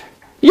good.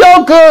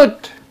 You're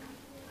good.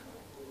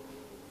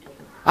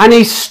 And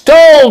he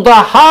stole the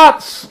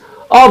hearts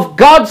of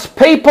God's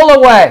people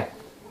away.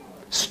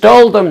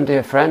 Stole them,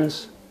 dear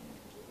friends.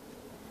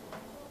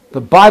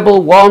 The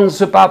Bible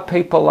warns about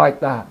people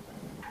like that.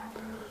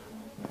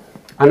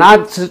 And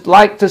I'd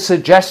like to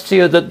suggest to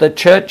you that the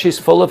church is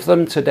full of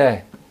them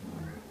today.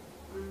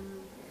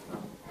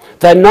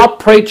 They're not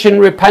preaching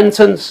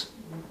repentance.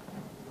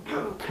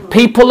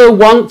 People who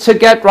want to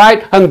get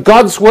right, and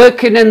God's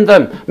working in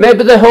them.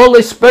 Maybe the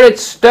Holy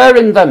Spirit's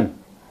stirring them.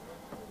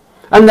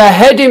 And they're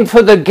heading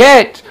for the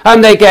gate,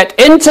 and they get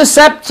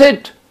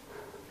intercepted.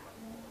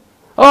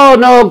 Oh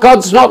no,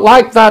 God's not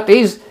like that.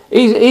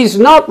 He's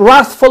not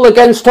wrathful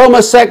against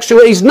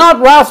homosexuality. He's not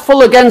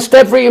wrathful against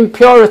every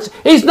impurity.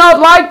 He's not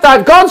like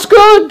that. God's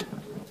good.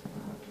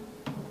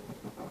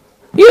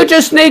 You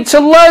just need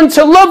to learn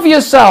to love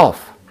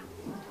yourself.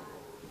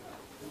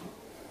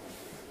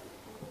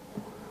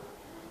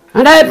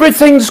 And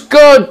everything's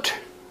good.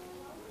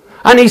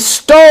 And he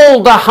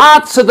stole the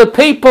hearts of the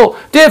people.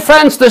 Dear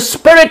friends, the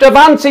spirit of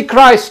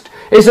Antichrist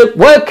is at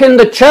work in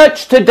the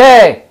church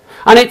today.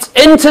 And it's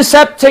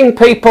intercepting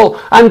people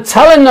and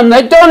telling them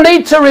they don't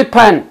need to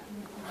repent.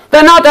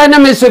 They're not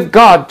enemies of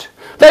God.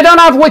 They don't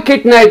have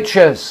wicked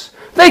natures.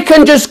 They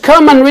can just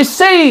come and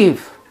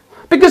receive.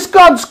 Because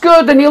God's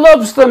good and he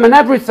loves them and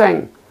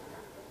everything.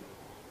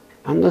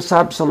 And this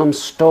Absolom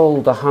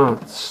stole the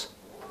hearts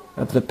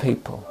of the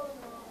people.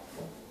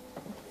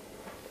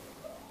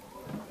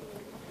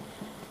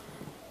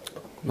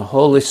 The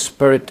Holy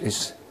Spirit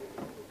is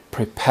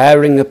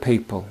preparing a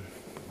people,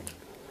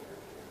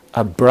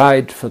 a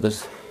bride for the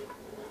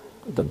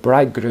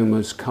bridegroom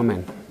who's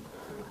coming.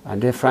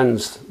 And dear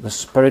friends, the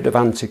spirit of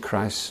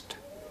Antichrist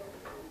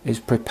is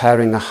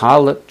preparing a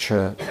harlot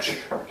church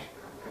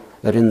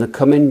that in the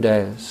coming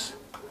days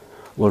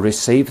will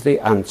receive the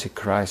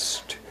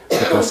Antichrist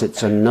because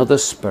it's another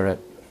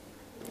spirit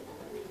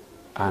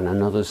and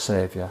another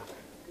Saviour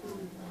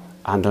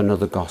and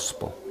another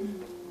gospel.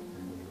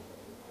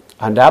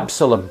 And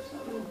Absolom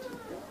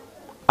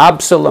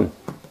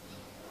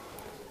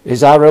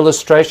is our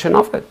illustration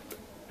of it.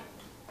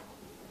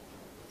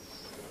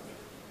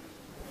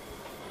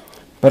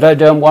 But I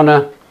don't want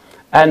to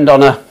end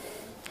on a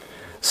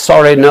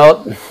sorry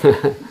note.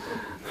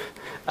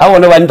 I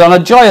want to end on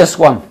a joyous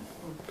one.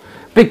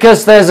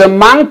 Because there's a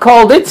man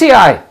called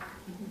Ittai.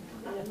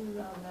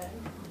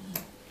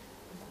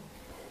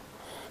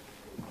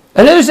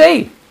 And who's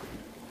he?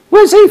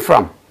 Where's he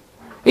from?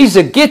 He's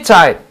a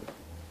Gittite.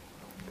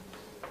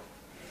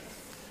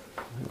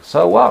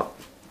 So what?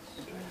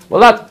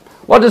 Well,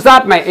 what does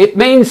that mean? It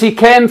means he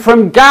came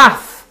from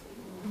Gath.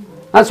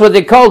 That's what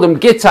they called them,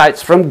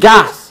 Gittites, from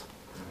Gath.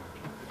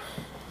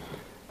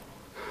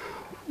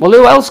 Well,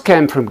 who else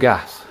came from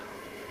Gath?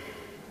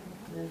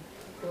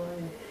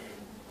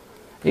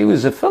 He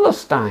was a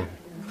Philistine.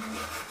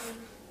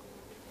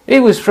 He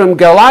was from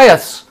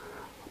Goliath's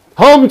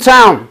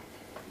hometown.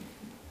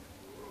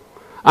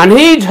 And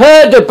he'd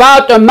heard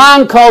about a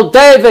man called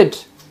David,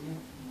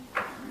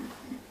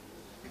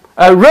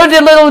 a ruddy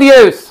little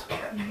youth.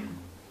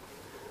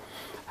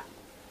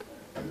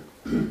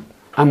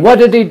 And what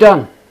had he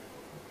done?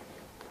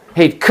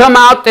 He'd come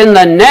out in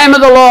the name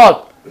of the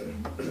Lord.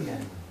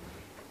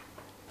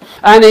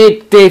 And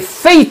he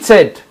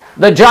defeated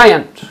the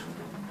giant.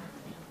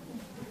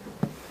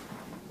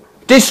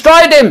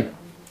 Destroyed him.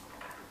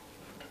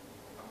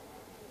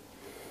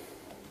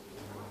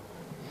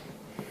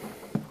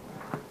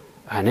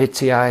 And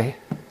Ittai,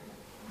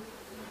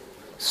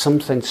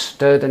 something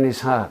stirred in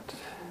his heart.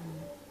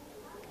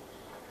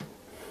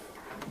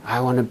 I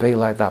want to be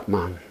like that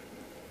man.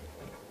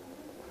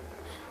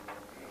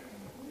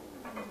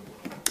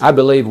 I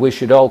believe we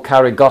should all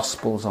carry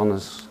gospels on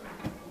us.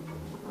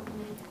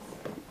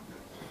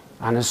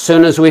 And as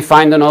soon as we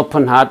find an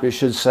open heart, we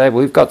should say,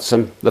 we've got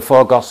the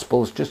 4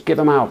 gospels, just give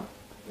them out.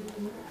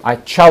 I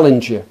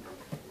challenge you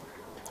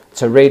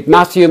to read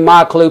Matthew,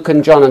 Mark, Luke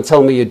and John and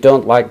tell me you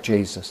don't like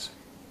Jesus.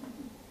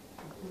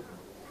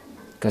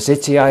 Because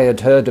Ittai had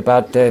heard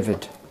about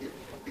David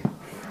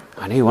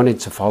and he wanted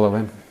to follow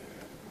him.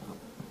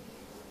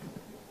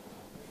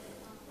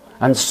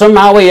 And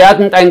somehow he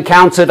hadn't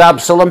encountered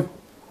Absolom.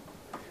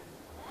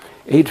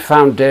 He'd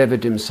found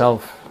David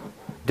himself.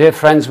 Dear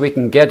friends, we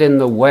can get in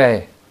the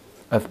way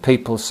of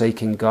people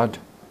seeking God.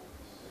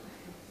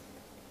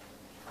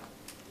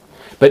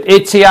 But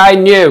Ittai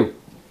knew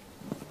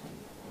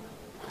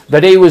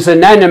that he was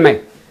an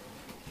enemy.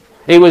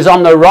 He was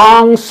on the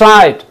wrong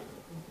side.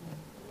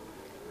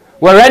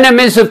 We're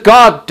enemies of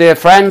God, dear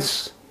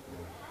friends,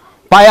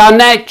 by our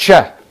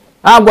nature,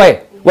 aren't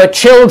we? We're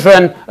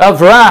children of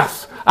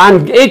wrath.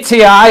 And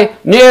Ittai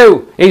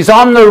knew he's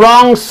on the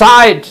wrong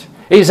side.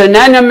 He's an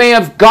enemy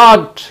of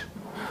God.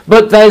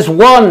 But there's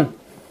one,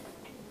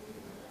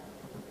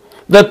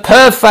 the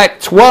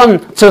perfect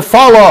one to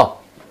follow.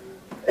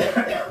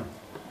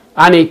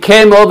 And he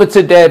came over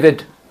to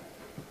David.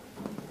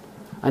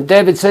 And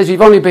David says,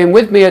 you've only been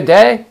with me a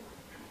day.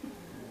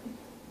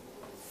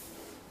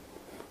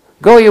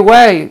 Go your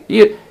way.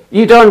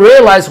 You don't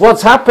realize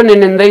what's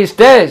happening in these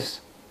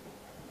days.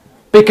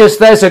 Because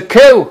there's a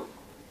coup.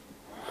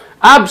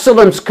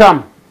 Absalom's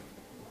come.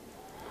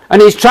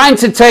 And he's trying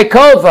to take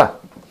over.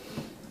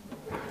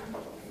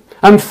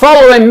 And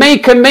following me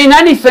can mean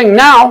anything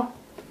now.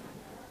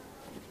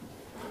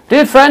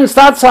 Dear friends,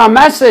 that's our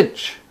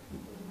message.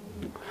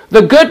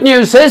 The good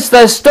news is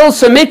there's still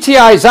some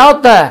Ittais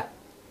out there.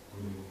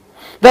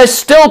 There's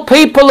still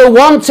people who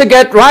want to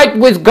get right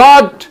with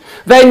God.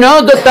 They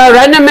know that they're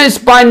enemies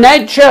by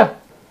nature.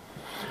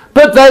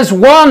 But there's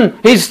one,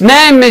 his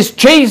name is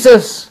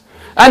Jesus,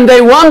 and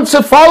they want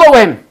to follow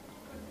him.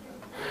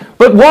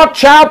 But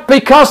watch out,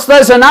 because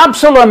there's an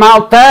Absolom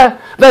out there.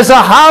 There's a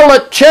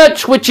harlot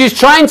church which is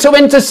trying to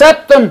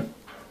intercept them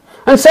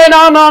and say,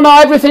 no,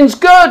 everything's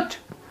good.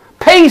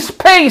 Peace,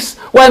 peace,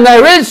 when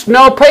there is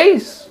no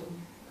peace.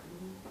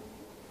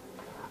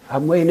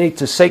 And we need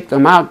to seek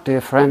them out,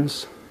 dear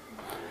friends,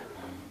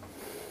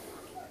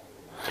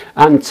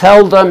 and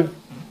tell them,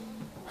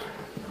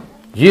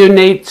 you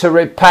need to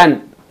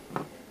repent.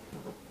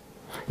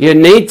 You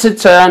need to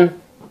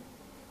turn.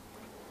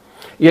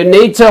 You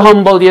need to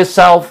humble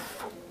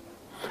yourself.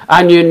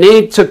 And you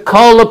need to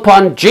call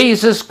upon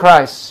Jesus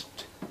Christ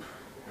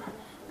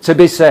to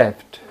be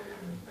saved.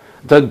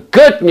 The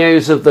good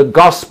news of the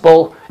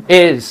gospel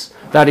is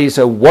that he's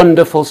a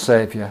wonderful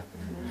Saviour.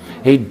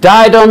 He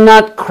died on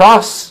that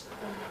cross,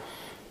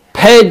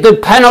 paid the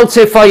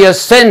penalty for your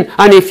sin,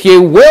 and if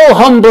you will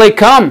humbly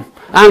come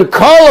and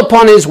call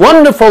upon his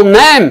wonderful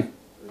name,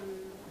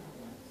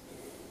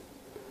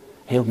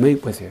 he'll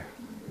meet with you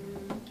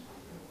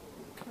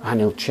and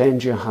he'll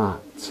change your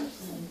heart.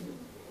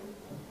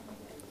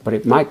 But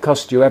it might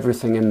cost you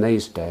everything in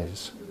these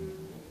days,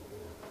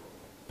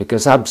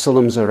 because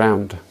Absalom's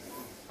around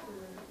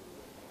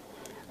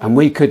and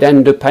we could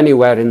end up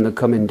anywhere in the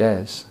coming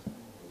days.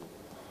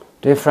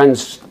 Dear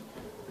friends,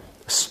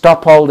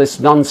 stop all this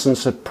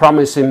nonsense of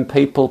promising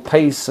people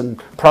peace and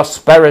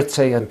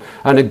prosperity and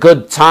a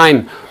good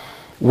time.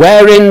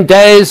 We're in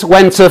days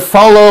when to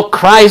follow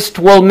Christ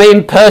will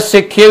mean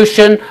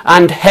persecution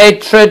and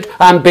hatred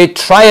and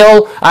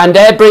betrayal and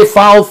every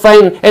foul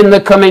thing in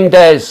the coming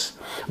days.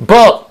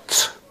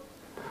 But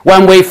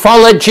when we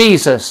follow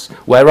Jesus,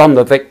 we're on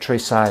the victory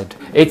side.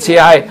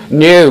 Ittai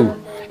knew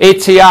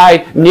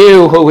E.T.I.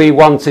 knew who he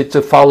wanted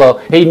to follow.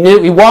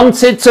 He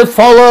wanted to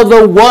follow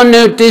the one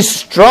who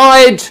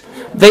destroyed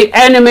the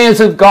enemies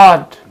of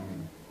God.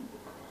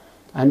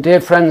 And dear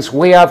friends,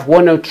 we have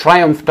one who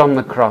triumphed on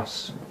the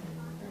cross,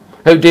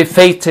 who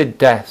defeated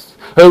death,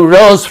 who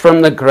rose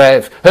from the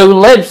grave, who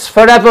lives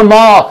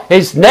forevermore.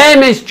 His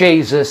name is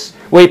Jesus.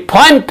 We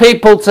point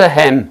people to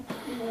him.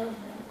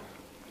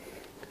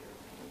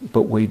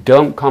 But we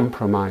don't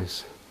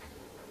compromise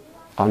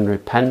on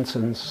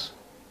repentance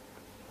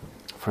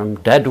from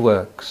dead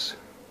works.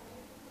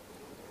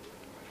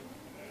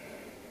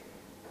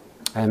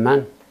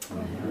 Amen.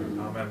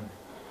 Amen.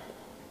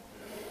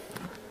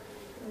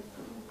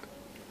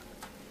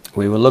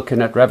 We were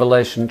looking at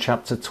Revelation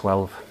chapter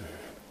 12,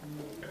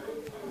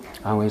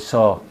 and we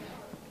saw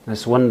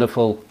this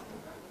wonderful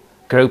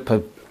group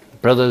of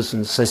brothers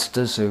and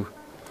sisters who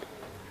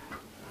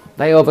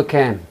they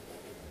overcame.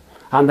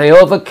 And they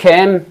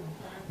overcame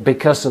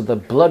because of the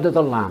blood of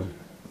the Lamb,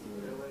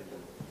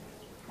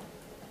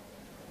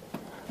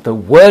 the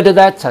word of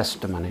their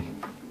testimony,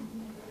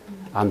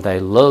 and they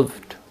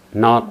loved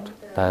not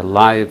their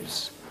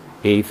lives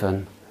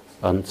even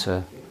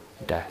unto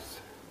death.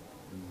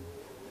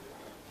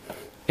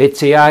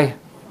 E.T.I.,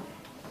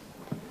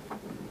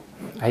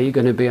 are you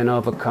going to be an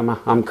overcomer?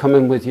 I'm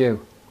coming with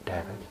you,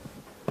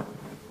 David.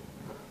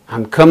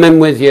 I'm coming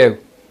with you.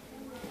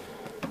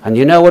 And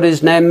you know what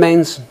his name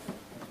means?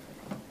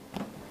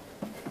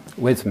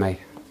 With me.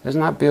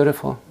 Isn't that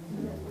beautiful?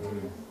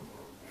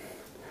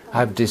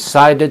 I've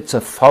decided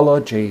to follow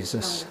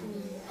Jesus.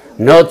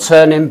 No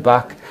turning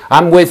back.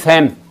 I'm with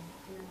him.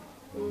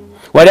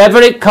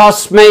 Whatever it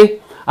costs me,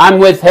 I'm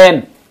with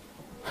him.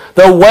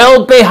 The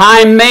world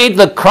behind me,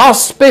 the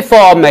cross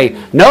before me.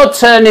 No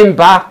turning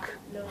back.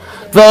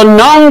 Though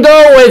none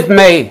go with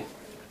me,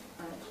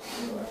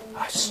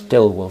 I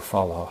still will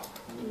follow.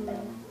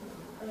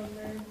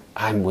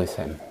 I'm with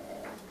him.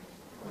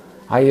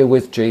 Are you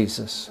with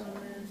Jesus?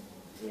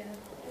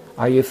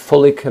 Are you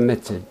fully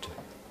committed?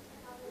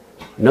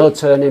 No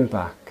turning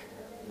back.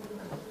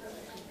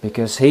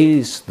 Because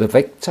he's the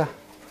victor.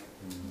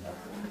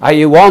 Are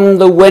you on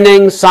the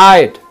winning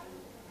side?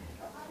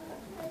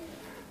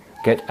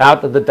 Get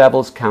out of the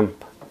devil's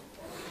camp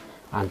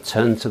and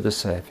turn to the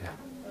Saviour.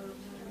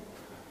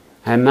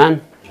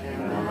 Amen?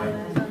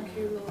 Amen.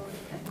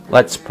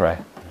 Let's pray.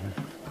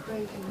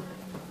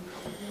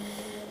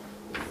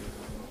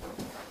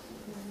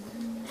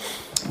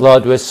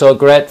 Lord, we're so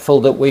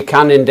grateful that we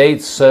can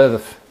indeed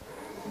serve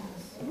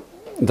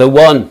the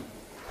one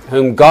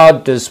whom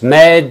God has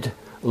made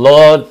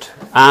Lord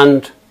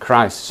and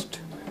Christ,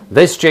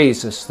 this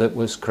Jesus that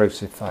was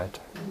crucified.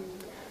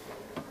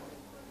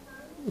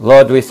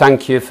 Lord, we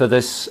thank you for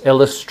this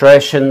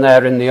illustration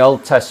there in the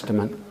Old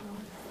Testament.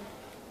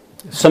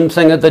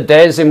 Something of the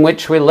days in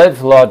which we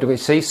live, Lord, we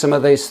see some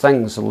of these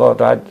things.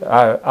 Lord,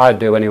 I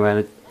do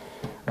anyway.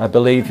 I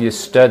believe you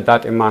stirred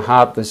that in my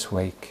heart this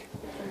week.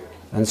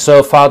 And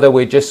so, Father,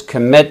 we just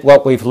commit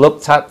what we've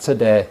looked at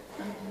today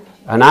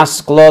and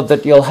ask, Lord,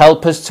 that you'll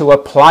help us to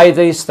apply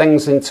these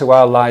things into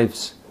our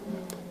lives.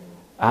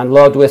 And,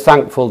 Lord, we're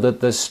thankful that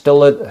there's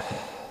still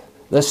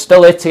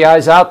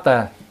E.T.Is out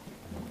there.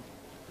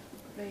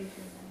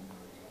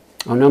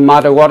 And no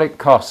matter what it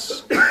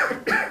costs,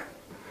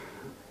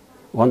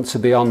 want to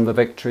be on the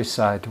victory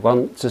side,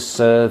 want to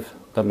serve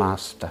the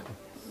Master.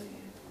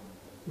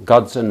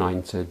 God's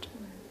anointed.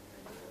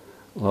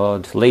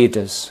 Lord, lead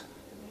us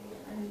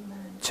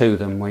to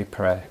them, we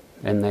pray,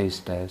 in these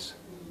days.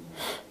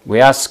 We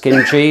ask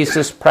in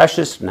Jesus'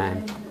 precious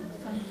name.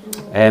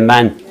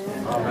 Amen.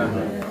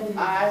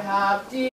 Amen.